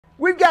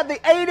We've got the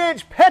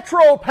 8-inch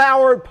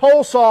petrol-powered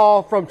pole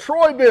saw from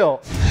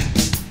TROY-BILT.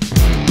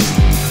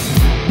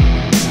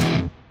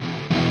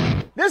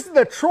 This is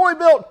the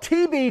TROY-BILT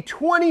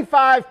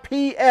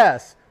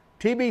TB25PS.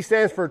 TB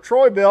stands for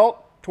TROY-BILT,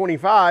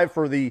 25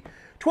 for the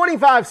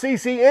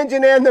 25cc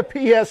engine, and the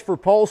PS for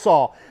pole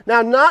saw.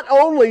 Now, not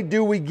only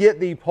do we get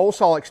the pole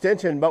saw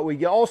extension, but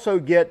we also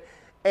get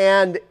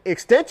an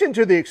extension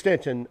to the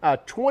extension,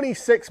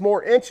 26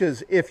 more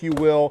inches, if you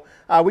will.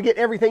 We get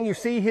everything you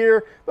see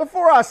here.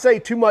 Before I say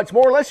too much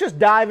more, let's just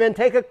dive in,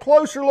 take a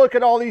closer look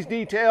at all these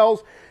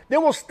details.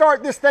 Then we'll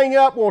start this thing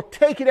up, we'll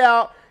take it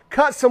out,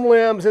 cut some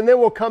limbs, and then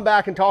we'll come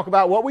back and talk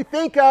about what we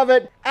think of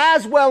it,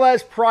 as well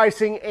as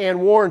pricing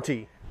and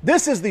warranty.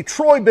 This is the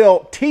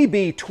TROY-BILT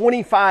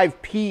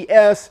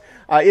TB25PS.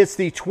 It's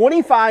the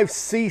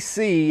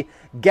 25cc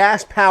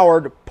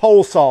gas-powered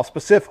pole saw.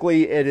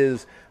 Specifically, it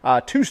is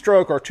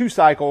two-stroke or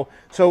two-cycle,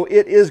 so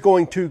it is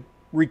going to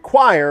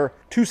require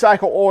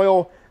two-cycle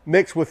oil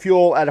mixed with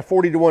fuel at a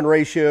 40-to-1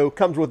 ratio.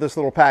 Comes with this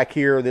little pack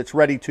here that's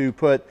ready to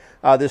put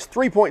this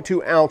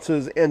 3.2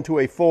 ounces into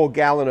a full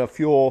gallon of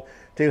fuel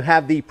to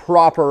have the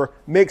proper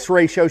mix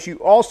ratios. You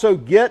also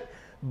get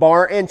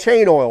bar and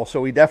chain oil,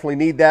 so we definitely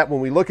need that. When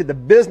we look at the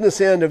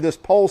business end of this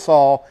pole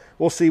saw,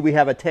 we'll see we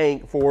have a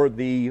tank for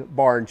the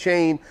bar and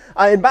chain.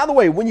 And by the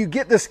way, when you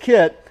get this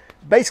kit,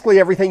 basically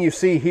everything you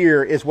see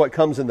here is what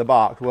comes in the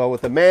box. Well,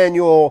 with the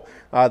manual,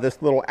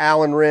 this little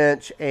Allen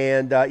wrench,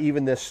 and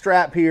even this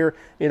strap here,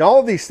 and all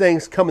of these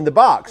things come in the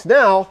box.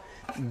 Now,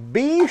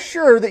 be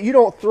sure that you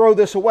don't throw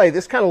this away.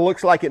 This kind of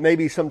looks like it may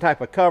be some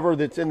type of cover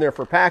that's in there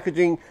for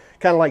packaging,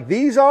 kind of like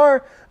these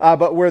are,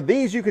 but where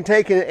these you can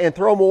take and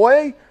throw them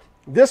away,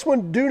 this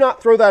one, do not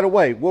throw that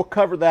away. We'll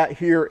cover that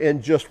here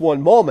in just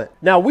one moment.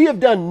 Now, we have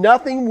done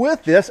nothing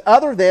with this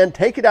other than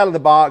take it out of the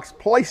box,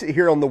 place it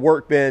here on the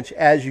workbench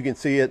as you can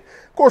see it.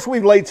 Of course,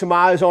 we've laid some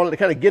eyes on it to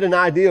kind of get an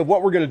idea of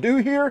what we're going to do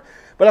here.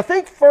 But I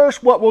think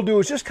first what we'll do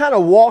is just kind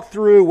of walk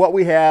through what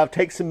we have,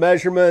 take some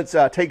measurements,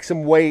 take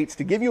some weights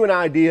to give you an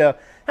idea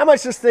how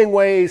much this thing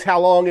weighs,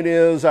 how long it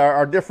is,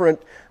 our different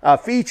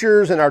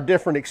features and our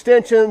different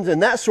extensions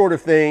and that sort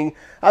of thing.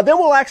 Then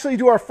we'll actually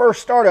do our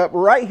first startup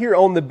right here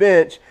on the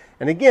bench.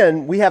 And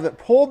again, we haven't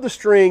pulled the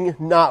string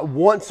not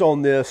once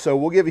on this, so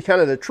we'll give you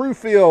kind of the true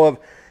feel of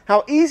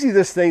how easy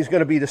this thing's going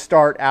to be to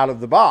start out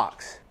of the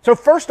box. So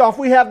first off,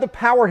 we have the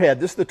power head.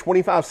 This is the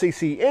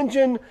 25cc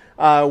engine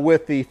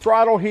with the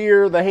throttle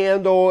here, the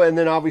handle, and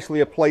then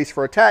obviously a place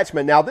for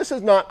attachment. Now, this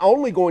is not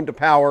only going to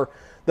power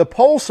the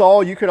pole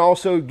saw, you can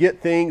also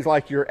get things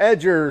like your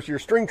edgers, your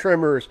string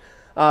trimmers,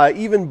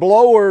 even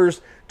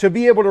blowers to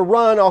be able to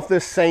run off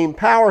this same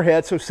power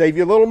head, so save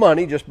you a little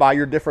money, just buy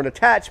your different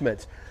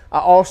attachments.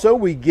 Also,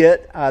 we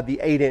get the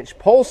 8-inch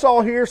pole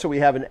saw here, so we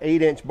have an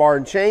 8-inch bar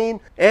and chain,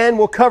 and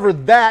we'll cover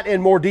that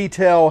in more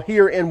detail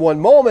here in one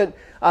moment.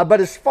 But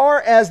as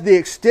far as the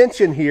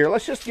extension here,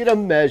 let's just get a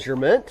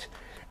measurement.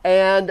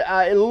 And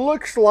it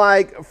looks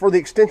like for the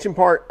extension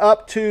part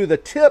up to the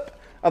tip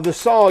of the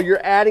saw,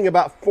 you're adding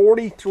about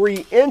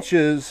 43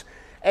 inches.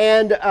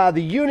 And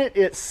the unit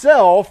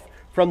itself,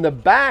 from the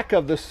back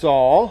of the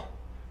saw,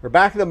 or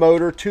back of the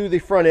motor to the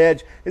front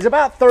edge, is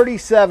about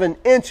 37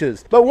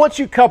 inches. But once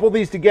you couple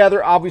these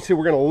together, obviously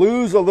we're going to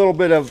lose a little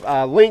bit of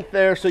length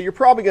there, so you're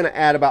probably going to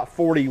add about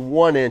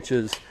 41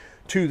 inches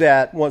to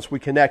that once we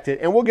connect it.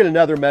 And we'll get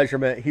another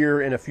measurement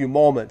here in a few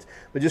moments,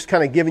 but just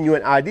kind of giving you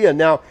an idea.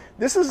 Now,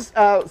 this is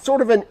sort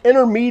of an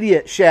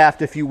intermediate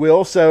shaft, if you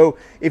will. So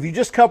if you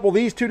just couple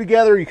these two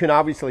together, you can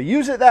obviously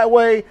use it that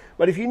way.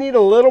 But if you need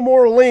a little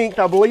more length,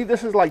 I believe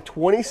this is like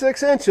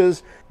 26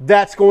 inches,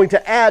 that's going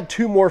to add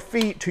 2 more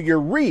feet to your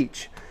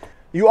reach.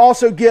 You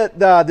also get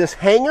this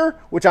hanger,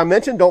 which I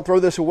mentioned, don't throw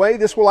this away.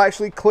 This will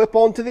actually clip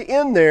onto the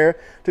end there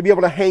to be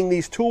able to hang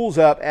these tools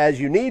up as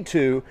you need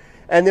to.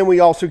 And then we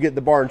also get the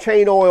bar and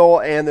chain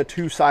oil and the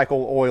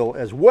 2-cycle oil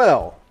as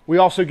well. We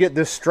also get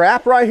this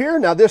strap right here.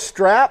 Now, this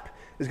strap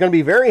is going to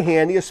be very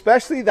handy,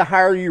 especially the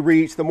higher you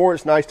reach, the more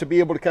it's nice to be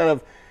able to kind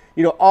of,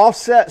 you know,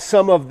 offset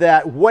some of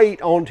that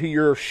weight onto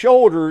your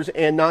shoulders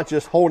and not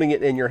just holding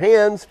it in your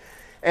hands.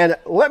 And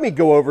let me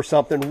go over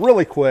something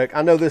really quick.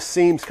 I know this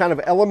seems kind of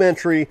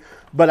elementary,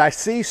 but I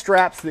see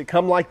straps that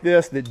come like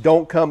this that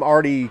don't come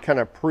already kind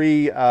of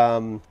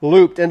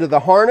pre-looped into the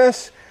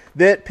harness,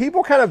 that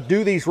people kind of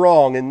do these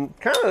wrong, and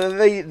kind of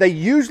they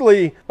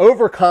usually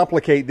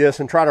overcomplicate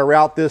this and try to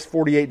route this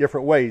 48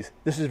 different ways.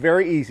 This is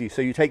very easy.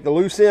 So you take the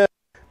loose end,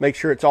 make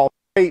sure it's all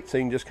straight, so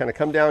you can just kind of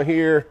come down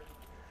here,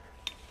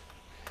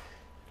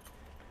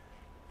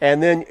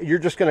 and then you're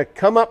just going to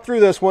come up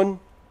through this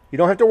one. You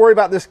don't have to worry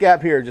about this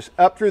gap here, just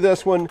up through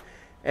this one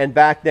and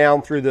back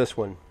down through this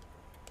one.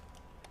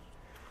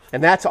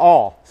 And that's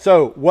all.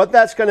 So what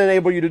that's going to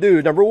enable you to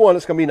do, number one,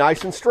 it's going to be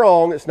nice and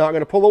strong. It's not going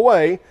to pull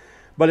away.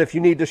 But if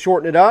you need to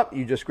shorten it up,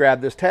 you just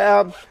grab this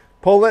tab,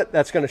 pull it,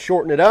 that's going to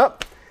shorten it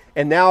up.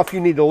 And now if you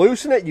need to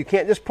loosen it, you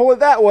can't just pull it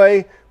that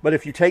way, but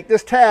if you take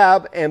this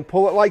tab and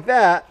pull it like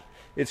that,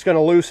 it's going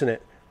to loosen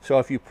it. So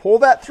if you pull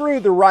that through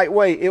the right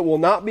way, it will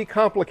not be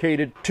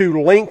complicated to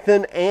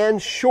lengthen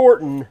and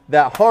shorten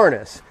that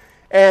harness.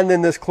 And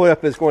then this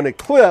clip is going to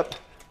clip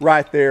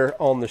right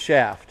there on the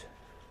shaft.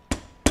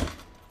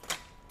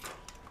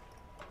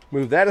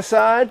 Move that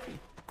aside.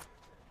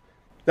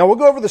 Now we'll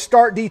go over the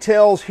start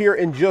details here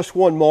in just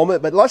one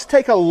moment, but let's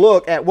take a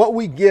look at what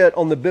we get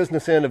on the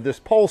business end of this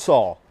pole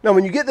saw. Now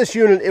when you get this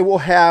unit, it will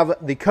have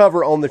the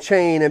cover on the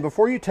chain, and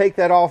before you take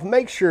that off,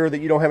 make sure that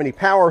you don't have any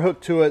power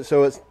hooked to it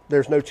so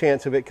there's no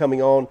chance of it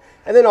coming on.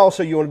 And then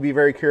also you want to be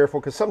very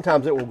careful because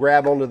sometimes it will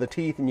grab onto the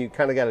teeth and you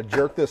kind of got to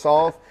jerk this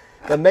off.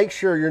 But make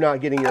sure you're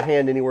not getting your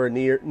hand anywhere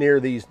near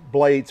these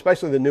blades,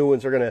 especially the new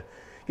ones are going to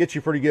get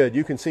you pretty good.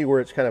 You can see where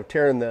it's kind of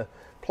tearing the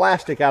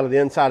plastic out of the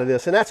inside of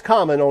this, and that's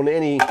common on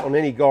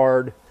any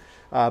guard,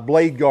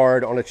 blade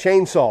guard on a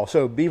chainsaw.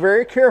 So be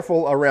very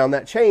careful around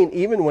that chain,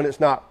 even when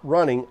it's not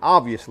running,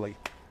 obviously.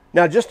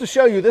 Now, just to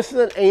show you, this is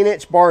an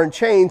 8-inch bar and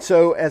chain.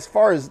 So as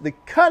far as the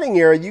cutting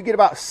area, you get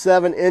about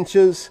 7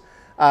 inches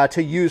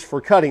to use for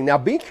cutting. Now,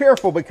 be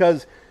careful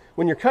because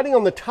when you're cutting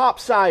on the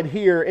top side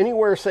here,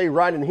 anywhere, say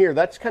right in here,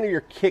 that's kind of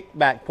your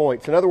kickback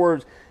points. In other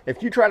words,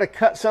 if you try to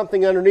cut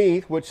something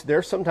underneath, which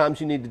there's sometimes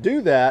you need to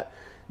do that,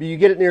 you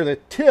get it near the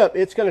tip,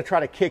 it's going to try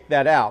to kick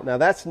that out. Now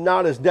that's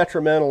not as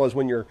detrimental as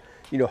when you're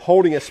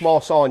holding a small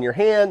saw in your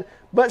hand,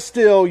 but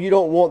still you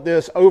don't want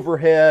this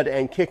overhead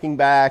and kicking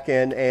back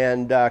and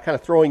kind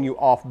of throwing you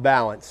off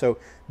balance. So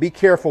be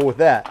careful with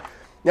that.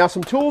 Now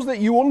some tools that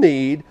you will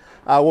need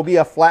will be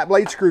a flat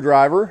blade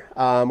screwdriver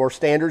or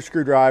standard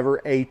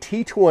screwdriver, a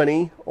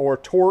T20 or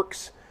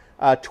Torx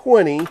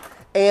 20,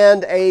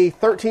 and a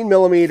 13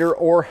 millimeter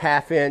or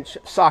 1/2 inch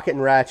socket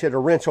and ratchet. A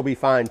wrench will be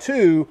fine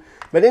too.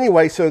 But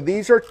anyway, so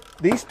these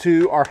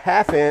two are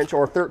 1/2 inch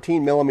or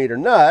 13 millimeter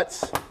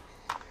nuts.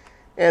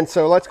 And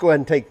so let's go ahead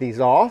and take these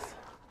off.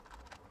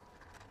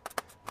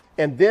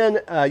 And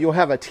then you'll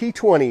have a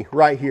T20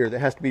 right here that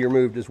has to be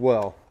removed as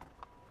well.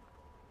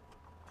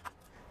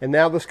 And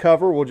now this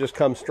cover will just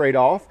come straight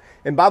off.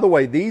 And by the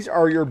way, these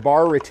are your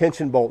bar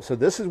retention bolts. So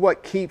this is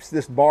what keeps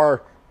this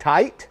bar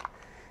tight.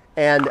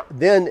 And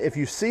then if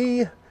you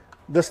see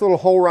this little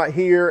hole right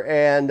here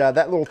and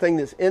that little thing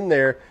that's in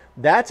there,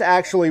 that's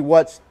actually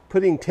what's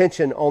putting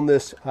tension on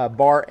this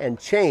bar and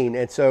chain.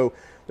 And so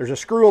there's a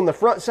screw on the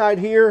front side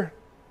here.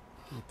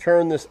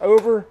 Turn this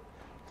over.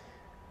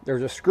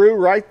 There's a screw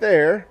right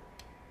there.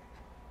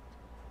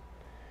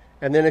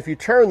 And then if you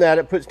turn that,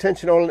 it puts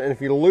tension on it. And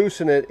if you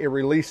loosen it, it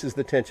releases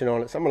the tension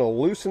on it. So I'm going to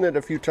loosen it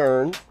a few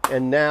turns.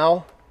 And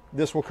now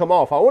this will come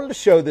off. I wanted to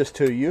show this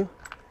to you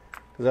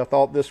because I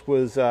thought this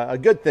was a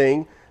good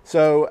thing.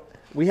 So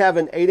we have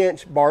an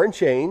 8-inch bar and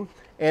chain.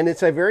 And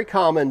it's a very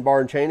common bar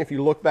and chain. If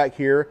you look back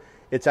here,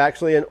 it's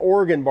actually an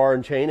Oregon bar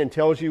and chain and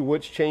tells you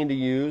which chain to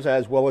use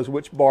as well as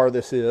which bar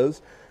this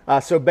is.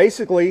 So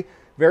basically,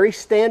 very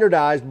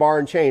standardized bar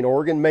and chain.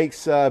 Oregon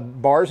makes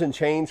bars and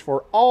chains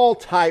for all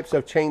types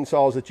of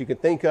chainsaws that you can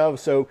think of.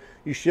 So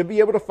you should be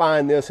able to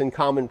find this in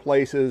common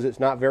places. It's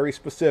not very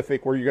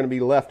specific where you're going to be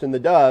left in the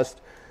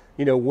dust,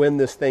 when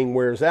this thing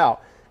wears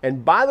out.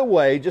 And by the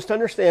way, just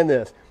understand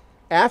this.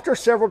 After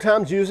several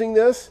times using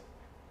this,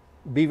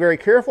 be very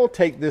careful.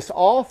 Take this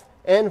off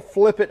and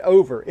flip it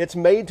over. It's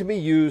made to be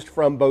used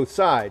from both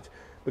sides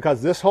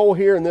because this hole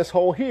here and this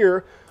hole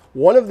here,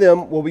 one of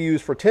them will be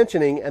used for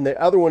tensioning and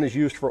the other one is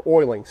used for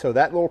oiling. So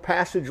that little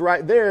passage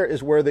right there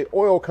is where the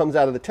oil comes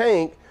out of the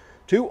tank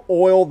to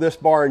oil this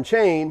bar and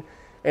chain,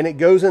 and it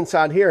goes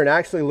inside here and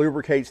actually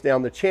lubricates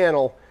down the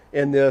channel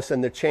in this,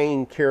 and the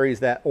chain carries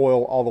that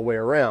oil all the way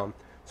around.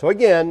 So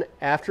again,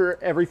 after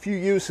every few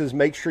uses,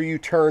 make sure you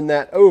turn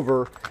that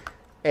over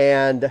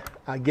and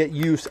get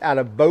use out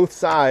of both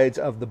sides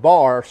of the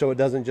bar so it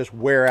doesn't just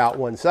wear out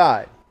one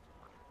side.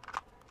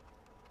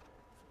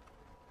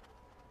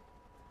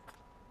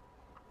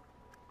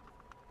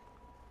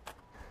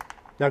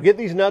 Now get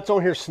these nuts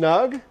on here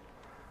snug,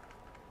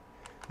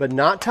 but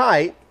not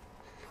tight,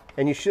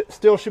 and you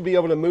still should be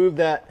able to move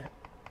that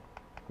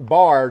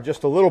bar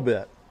just a little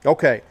bit.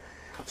 Okay,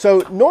 so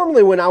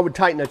normally when I would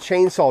tighten a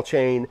chainsaw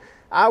chain,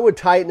 I would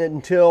tighten it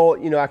until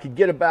I could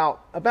get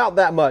about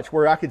that much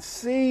where I could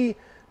see,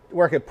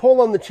 where I could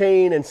pull on the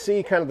chain and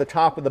see kind of the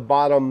top of the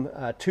bottom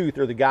tooth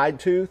or the guide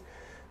tooth.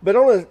 But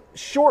on a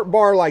short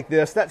bar like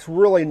this, that's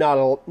really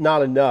not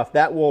enough.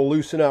 That will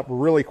loosen up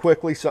really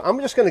quickly. So I'm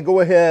just going to go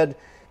ahead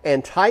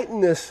and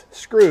tighten this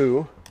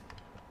screw.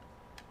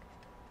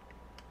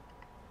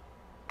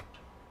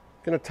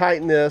 Going to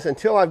tighten this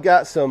until I've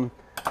got some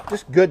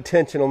just good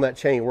tension on that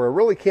chain where I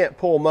really can't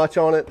pull much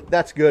on it.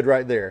 That's good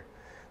right there.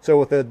 So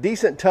with a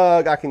decent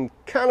tug, I can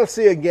kind of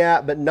see a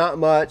gap, but not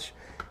much.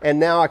 And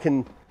now I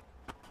can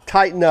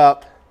tighten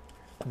up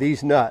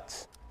these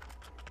nuts.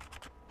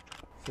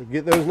 So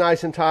get those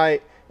nice and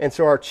tight. And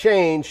so our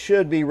chain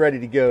should be ready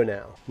to go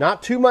now.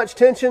 Not too much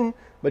tension,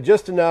 but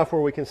just enough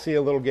where we can see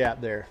a little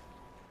gap there.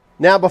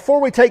 Now, before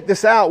we take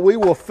this out, we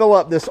will fill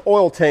up this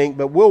oil tank,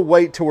 but we'll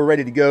wait till we're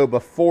ready to go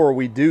before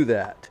we do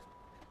that.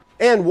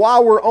 And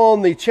while we're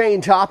on the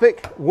chain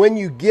topic, when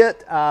you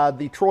get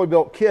the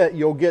TROY-BILT kit,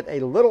 you'll get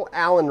a little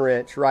Allen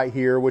wrench right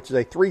here, which is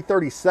a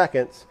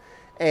 3/32,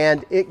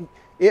 and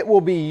it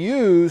will be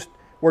used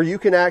where you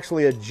can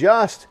actually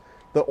adjust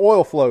the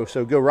oil flow.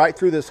 So go right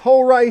through this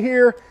hole right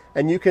here,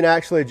 and you can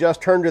actually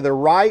just turn to the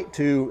right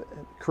to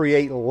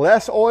create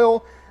less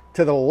oil.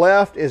 To the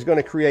left is going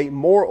to create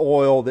more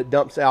oil that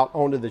dumps out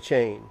onto the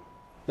chain.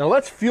 Now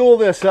let's fuel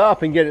this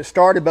up and get it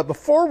started, but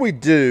before we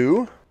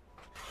do,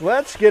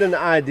 let's get an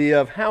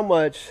idea of how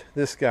much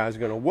this guy's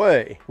going to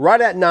weigh. Right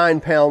at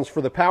 9 pounds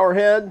for the power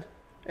head,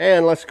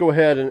 and let's go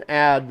ahead and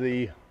add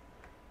the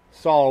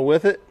saw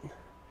with it.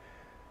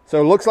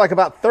 So it looks like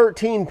about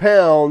 13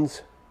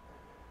 pounds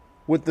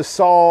with the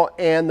saw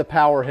and the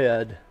power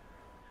head.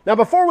 Now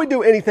before we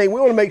do anything, we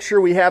want to make sure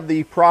we have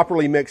the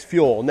properly mixed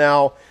fuel.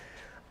 Now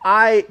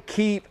I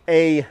keep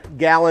a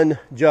gallon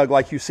jug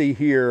like you see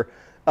here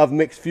of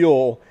mixed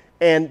fuel,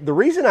 and the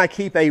reason I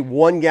keep a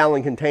 1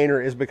 gallon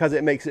container is because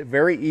it makes it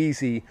very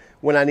easy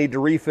when I need to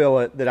refill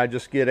it, that I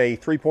just get a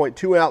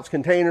 3.2 ounce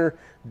container,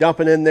 dump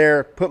it in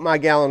there, put my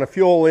gallon of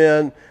fuel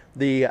in.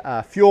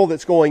 The fuel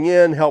that's going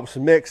in helps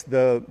mix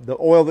the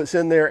oil that's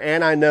in there,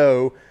 and I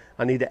know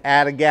I need to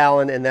add a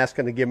gallon, and that's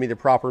going to give me the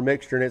proper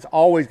mixture, and it's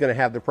always going to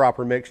have the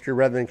proper mixture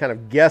rather than kind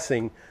of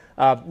guessing.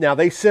 Now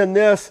they send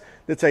this,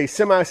 that's a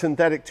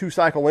semi-synthetic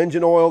 2-cycle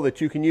engine oil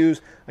that you can use.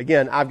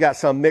 Again, I've got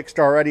some mixed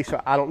already,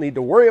 so I don't need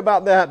to worry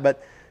about that,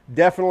 but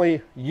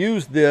definitely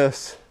use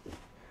this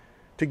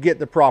to get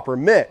the proper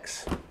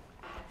mix.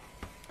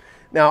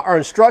 Now our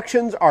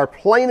instructions are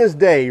plain as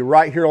day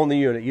right here on the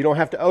unit. You don't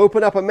have to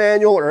open up a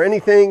manual or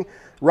anything.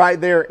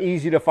 Right there,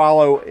 easy to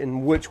follow,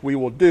 in which we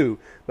will do.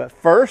 But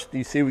first,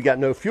 you see we got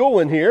no fuel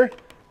in here.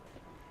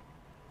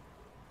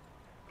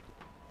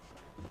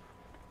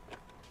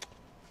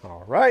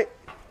 All right,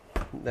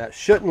 that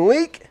shouldn't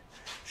leak,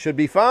 should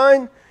be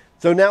fine.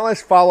 So now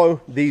let's follow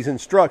these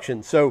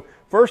instructions. So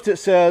first it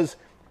says,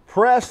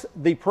 press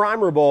the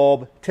primer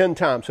bulb 10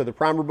 times. So the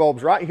primer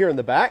bulb's right here in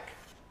the back.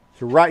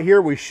 So right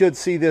here, we should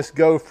see this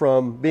go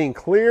from being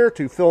clear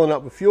to filling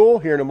up with fuel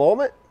here in a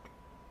moment.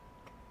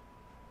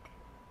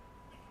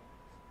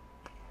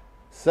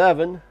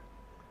 7,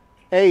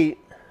 8,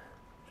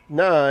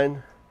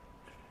 9,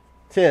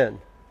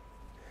 10.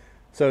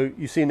 So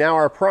you see now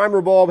our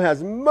primer bulb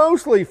has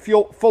mostly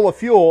full of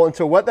fuel, and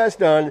so what that's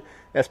done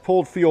is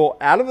pulled fuel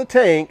out of the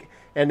tank,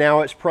 and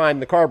now it's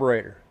primed the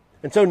carburetor.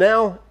 And so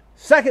now,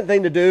 second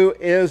thing to do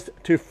is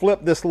to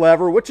flip this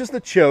lever, which is the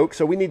choke.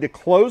 So we need to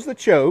close the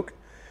choke.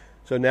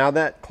 So now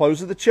that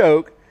closes the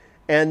choke,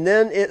 and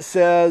then it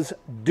says,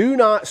 do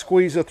not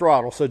squeeze the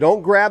throttle. So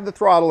don't grab the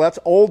throttle. That's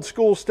old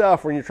school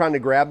stuff when you're trying to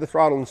grab the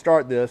throttle and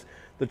start this.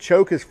 The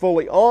choke is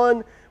fully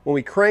on. When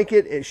we crank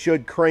it, it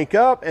should crank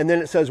up, and then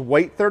it says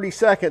wait 30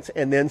 seconds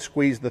and then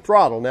squeeze the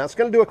throttle. Now it's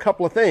going to do a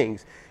couple of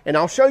things, and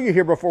I'll show you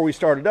here before we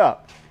start it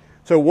up.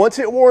 So once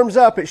it warms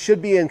up, it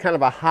should be in kind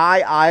of a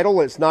high idle.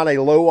 It's not a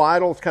low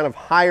idle. It's kind of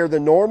higher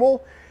than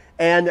normal.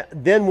 And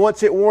then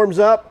once it warms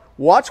up,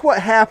 watch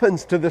what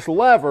happens to this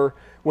lever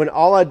when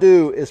all I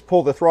do is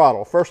pull the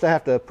throttle. First I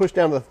have to push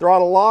down the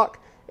throttle lock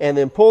and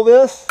then pull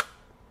this,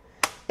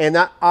 and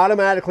that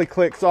automatically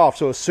clicks off.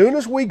 So as soon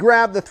as we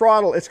grab the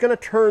throttle, it's going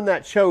to turn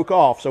that choke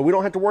off. So we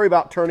don't have to worry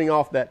about turning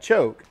off that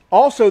choke.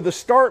 Also, the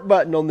start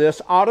button on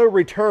this auto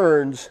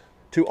returns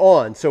to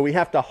on. So we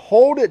have to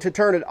hold it to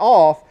turn it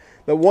off,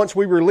 but once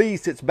we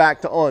release, it's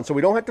back to on. So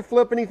we don't have to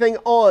flip anything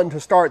on to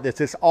start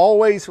this. It's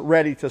always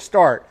ready to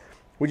start.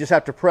 We just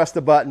have to press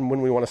the button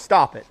when we want to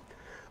stop it.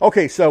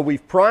 Okay, so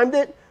we've primed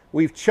it,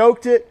 we've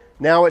choked it.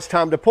 Now it's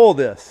time to pull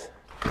this.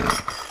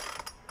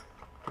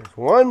 There's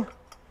 1,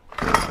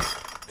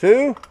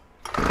 2,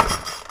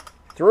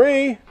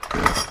 3,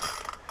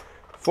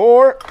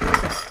 4.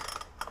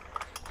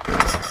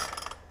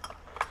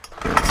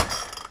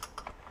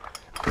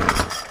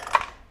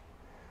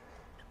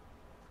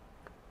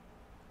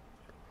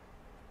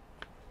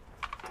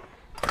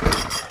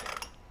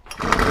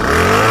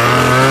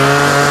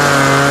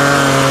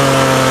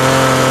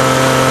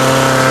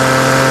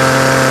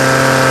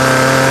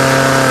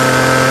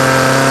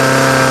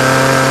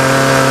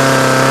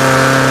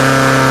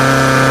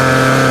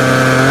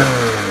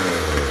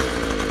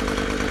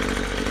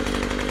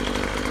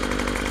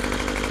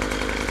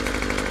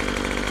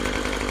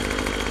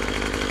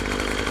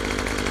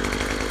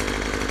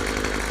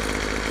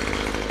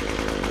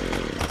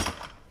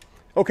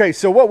 Okay,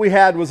 so what we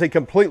had was a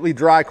completely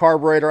dry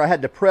carburetor. I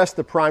had to press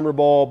the primer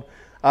bulb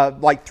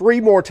like 3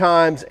 more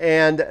times,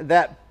 and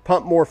that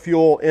pumped more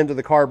fuel into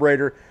the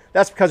carburetor.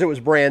 That's because it was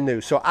brand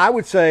new. So I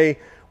would say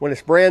when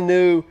it's brand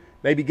new,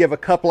 maybe give a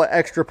couple of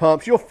extra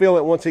pumps. You'll feel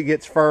it once it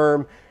gets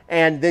firm,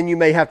 and then you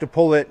may have to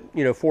pull it,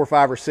 4,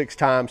 5, or 6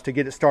 times to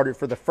get it started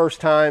for the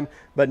first time.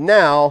 But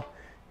now,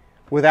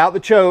 without the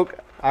choke,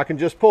 I can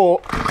just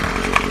pull.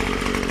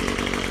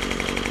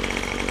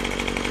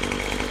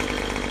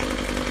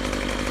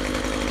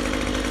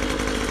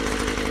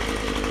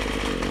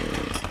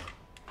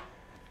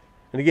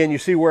 And again, you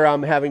see where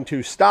I'm having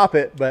to stop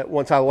it, but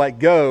once I let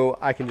go,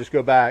 I can just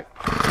go back.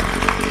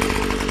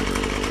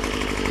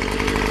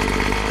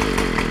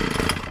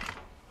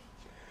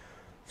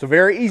 So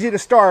very easy to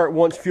start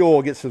once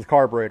fuel gets to the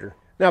carburetor.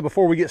 Now,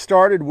 before we get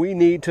started, we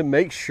need to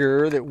make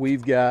sure that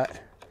we've got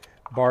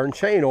bar and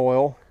chain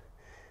oil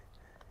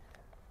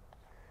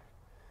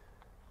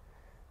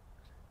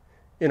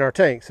in our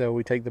tank. So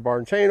we take the bar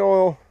and chain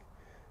oil,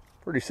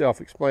 pretty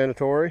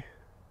self-explanatory.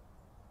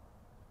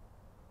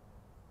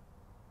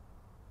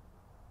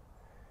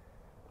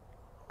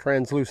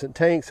 Translucent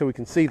tank so we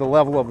can see the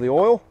level of the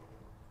oil.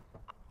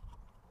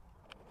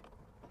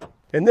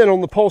 And then on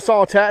the pole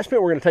saw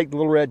attachment, we're going to take the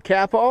little red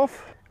cap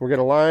off. We're going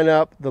to line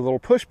up the little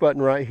push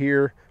button right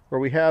here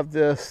where we have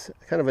this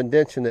kind of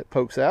indentation that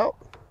pokes out.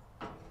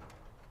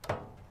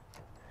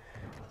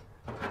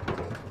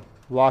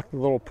 Lock the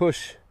little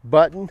push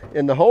button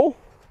in the hole,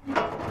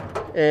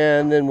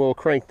 and then we'll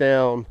crank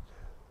down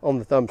on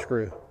the thumb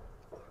screw.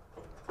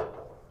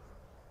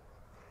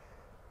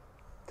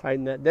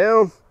 Tighten that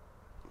down.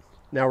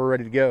 Now we're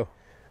ready to go.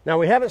 Now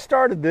we haven't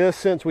started this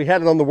since we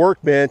had it on the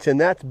workbench, and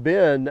that's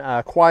been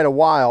quite a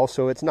while,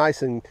 so it's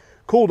nice and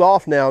cooled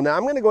off now. Now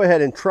I'm going to go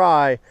ahead and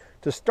try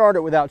to start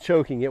it without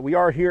choking it. We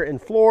are here in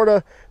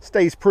Florida,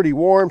 stays pretty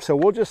warm, so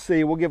we'll just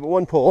see. We'll give it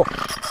one pull.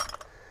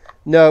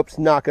 Nope, it's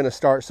not going to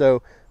start.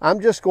 So I'm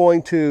just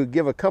going to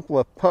give a couple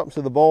of pumps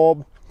of the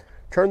bulb,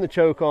 turn the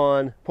choke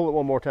on, pull it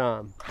one more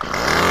time.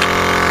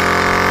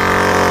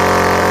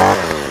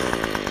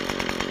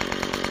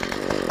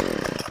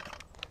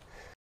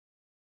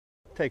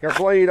 Take our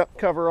blade up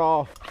cover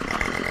off.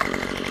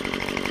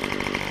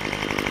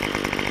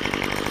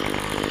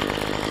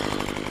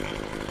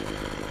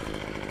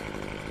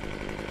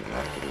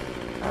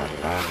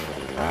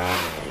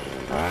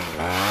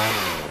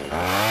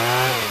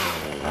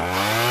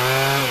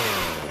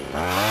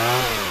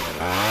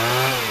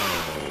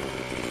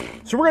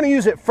 So we're going to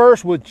use it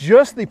first with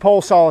just the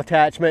pole saw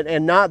attachment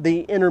and not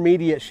the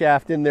intermediate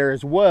shaft in there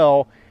as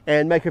well,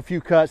 and make a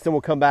few cuts, then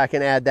we'll come back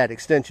and add that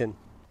extension.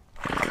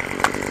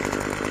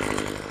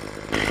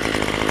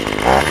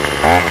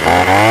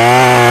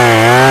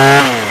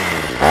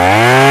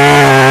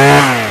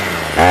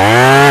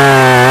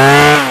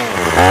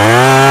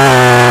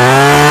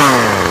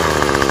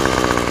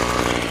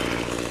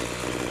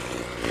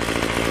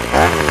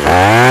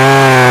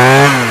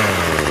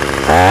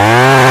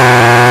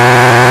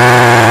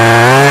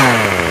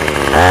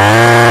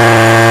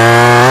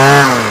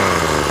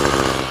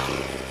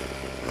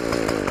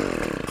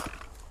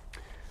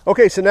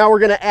 Okay, so now we're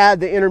going to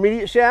add the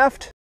intermediate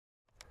shaft.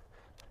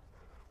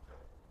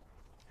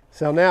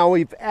 So now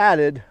we've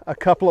added a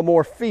couple of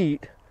more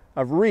feet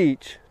of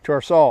reach to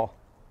our saw.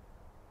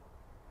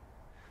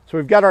 So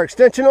we've got our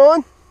extension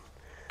on.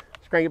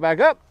 Let's crank it back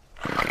up.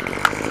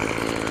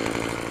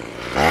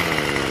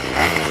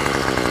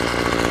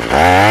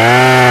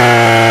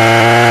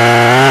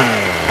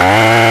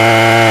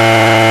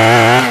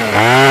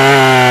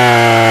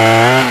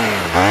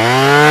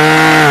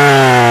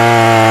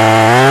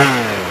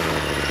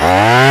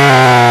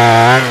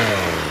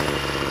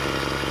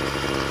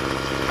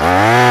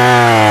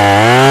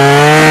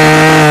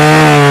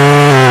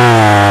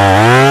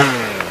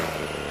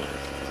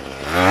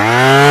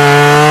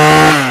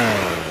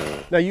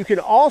 Now you can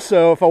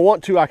also, if I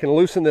want to, I can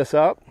loosen this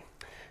up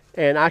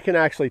and I can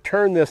actually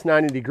turn this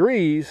 90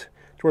 degrees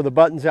to where the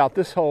button's out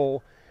this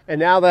hole. And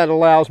now that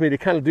allows me to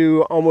kind of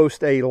do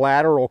almost a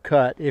lateral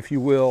cut, if you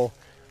will,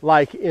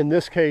 like in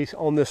this case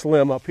on this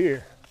limb up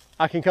here.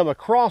 I can come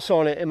across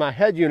on it and my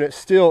head unit's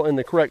still in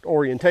the correct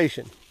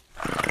orientation.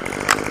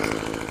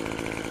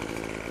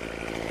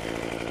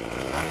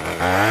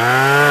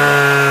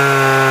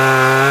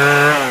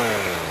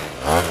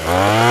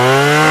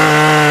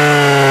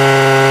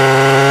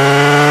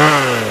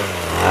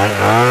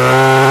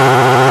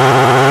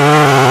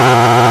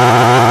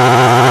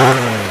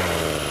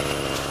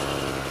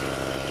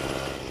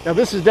 Now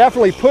this is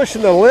definitely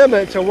pushing the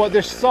limits of what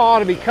this saw ought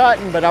to be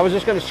cutting, but I was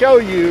just going to show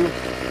you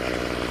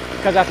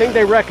because I think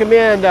they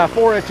recommend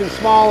 4 inch and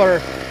smaller,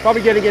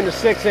 probably getting into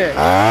 6 inch.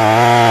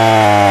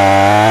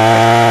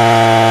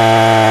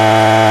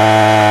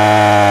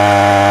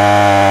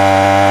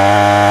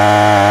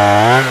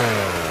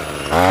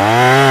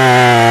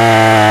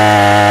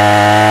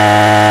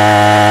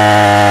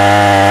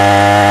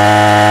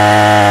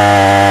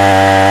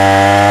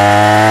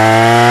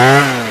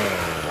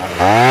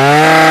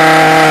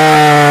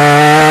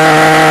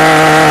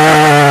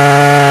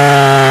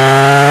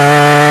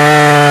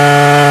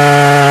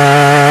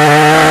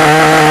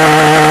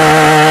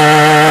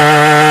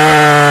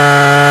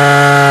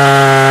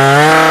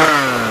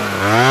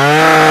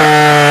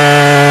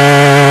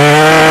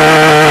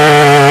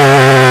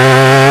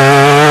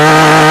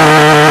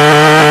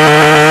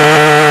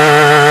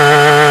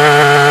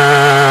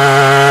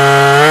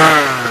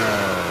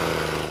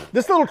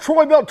 This little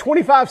TROY-BILT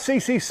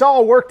 25cc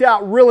saw worked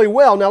out really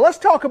well. Now let's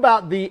talk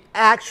about the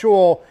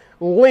actual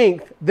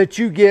length that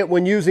you get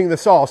when using the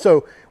saw.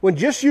 So when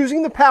just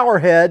using the power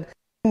head,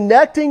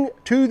 connecting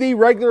to the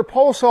regular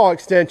pole saw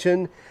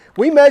extension,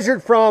 we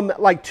measured from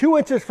like 2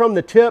 inches from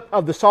the tip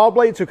of the saw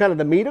blade, so kind of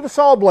the meat of the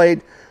saw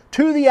blade,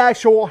 to the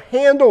actual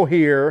handle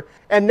here,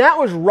 and that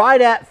was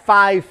right at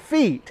 5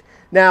 feet.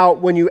 Now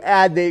when you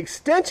add the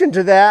extension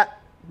to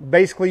that,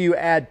 basically you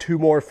add 2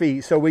 more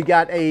feet. So we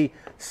got a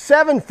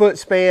 7-foot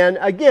span,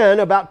 again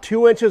about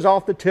 2 inches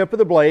off the tip of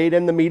the blade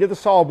and the meat of the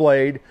saw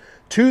blade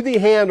to the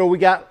handle. We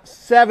got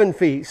 7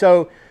 feet.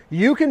 So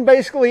you can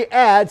basically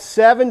add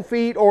 7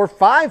 feet or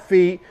 5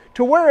 feet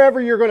to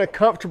wherever you're going to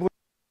comfortably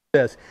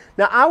this.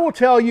 Now, I will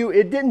tell you,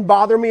 it didn't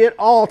bother me at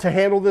all to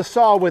handle this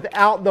saw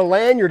without the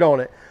lanyard on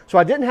it. So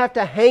I didn't have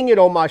to hang it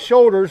on my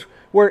shoulders,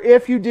 where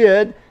if you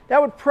did,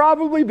 that would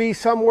probably be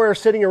somewhere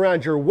sitting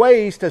around your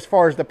waist as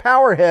far as the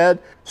power head.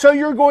 So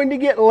you're going to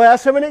get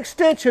less of an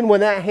extension when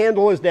that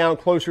handle is down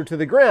closer to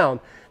the ground.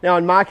 Now,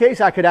 in my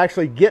case, I could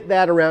actually get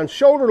that around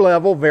shoulder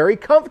level very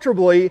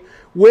comfortably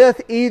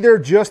with either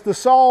just the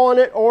saw on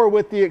it or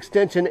with the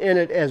extension in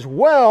it as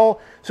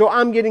well. So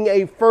I'm getting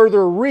a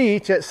further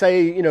reach at,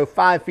 say,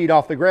 5 feet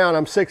off the ground.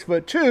 I'm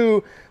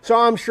 6'2", so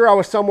I'm sure I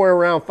was somewhere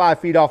around 5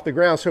 feet off the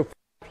ground. So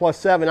plus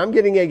 7, I'm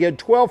getting a good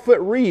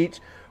 12-foot reach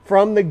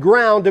from the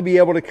ground to be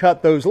able to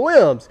cut those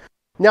limbs.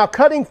 Now,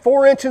 cutting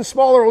 4-inch and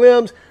smaller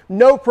limbs,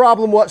 no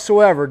problem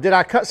whatsoever. Did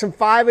I cut some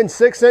 5- and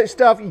 6-inch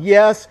stuff?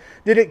 Yes.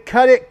 Did it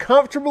cut it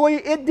comfortably?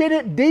 It did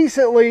it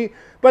decently,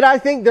 but I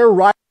think they're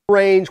right in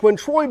range when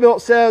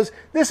Troy-Bilt says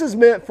this is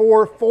meant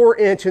for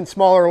 4-inch and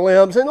smaller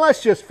limbs. And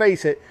let's just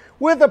face it,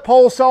 with a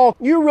pole saw,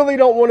 you really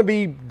don't want to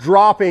be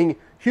dropping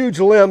huge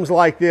limbs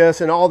like this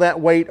and all that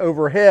weight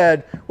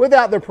overhead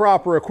without the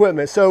proper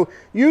equipment. So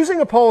using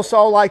a pole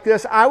saw like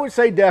this, I would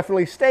say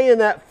definitely stay in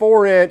that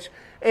 4-inch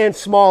and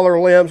smaller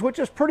limbs, which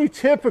is pretty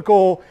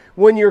typical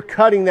when you're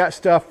cutting that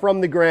stuff from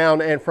the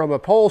ground and from a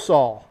pole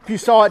saw. If you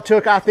saw, it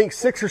took, I think,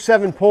 6 or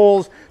 7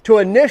 pulls to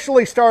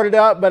initially start it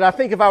up, but I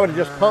think if I would have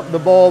just pumped the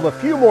bulb a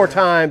few more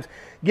times,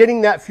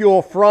 getting that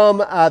fuel from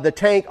the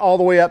tank all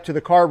the way up to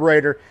the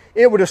carburetor,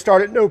 it would have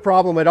started no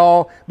problem at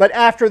all. But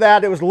after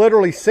that, it was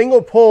literally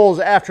single pulls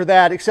after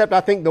that, except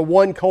I think the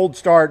one cold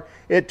start,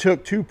 it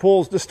took 2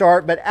 pulls to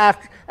start. But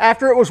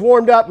after it was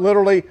warmed up,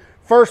 literally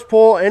first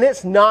pull, and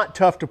it's not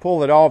tough to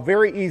pull at all.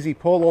 Very easy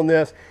pull on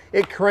this.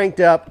 It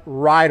cranked up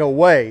right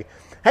away.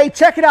 Hey,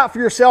 check it out for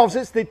yourselves.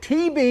 It's the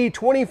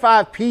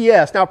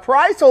TB25PS. Now,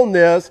 price on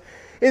this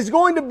is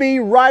going to be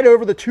right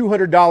over the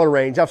 $200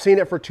 range. I've seen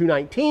it for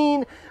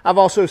 $219. I've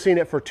also seen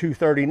it for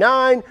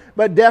 $239,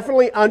 but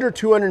definitely under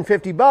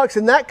 $250,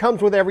 and that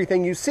comes with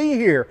everything you see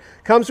here.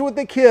 Comes with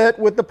the kit,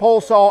 with the pole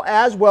saw,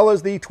 as well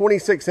as the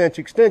 26-inch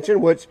extension,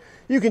 which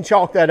you can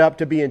chalk that up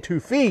to being 2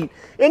 feet.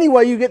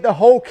 Anyway, you get the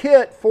whole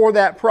kit for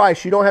that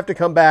price. You don't have to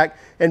come back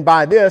and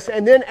buy this.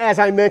 And then, as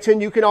I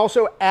mentioned, you can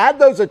also add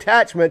those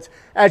attachments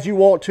as you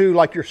want to,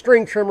 like your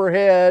string trimmer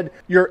head,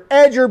 your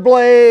edger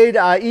blade,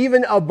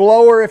 even a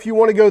blower if you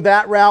want to go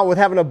that route with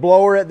having a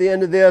blower at the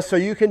end of this. So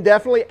you can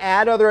definitely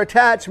add other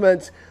attachments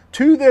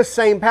to this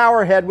same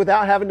power head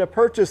without having to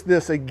purchase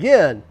this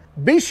again.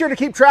 Be sure to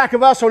keep track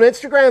of us on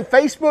Instagram,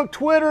 Facebook,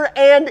 Twitter,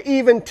 and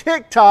even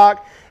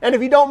TikTok. And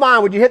if you don't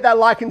mind, would you hit that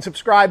like and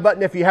subscribe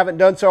button if you haven't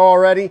done so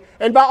already?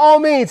 And by all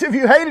means, if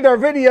you hated our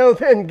video,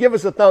 then give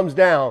us a thumbs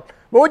down.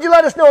 But would you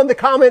let us know in the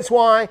comments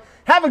why?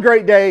 Have a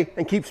great day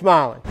and keep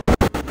smiling.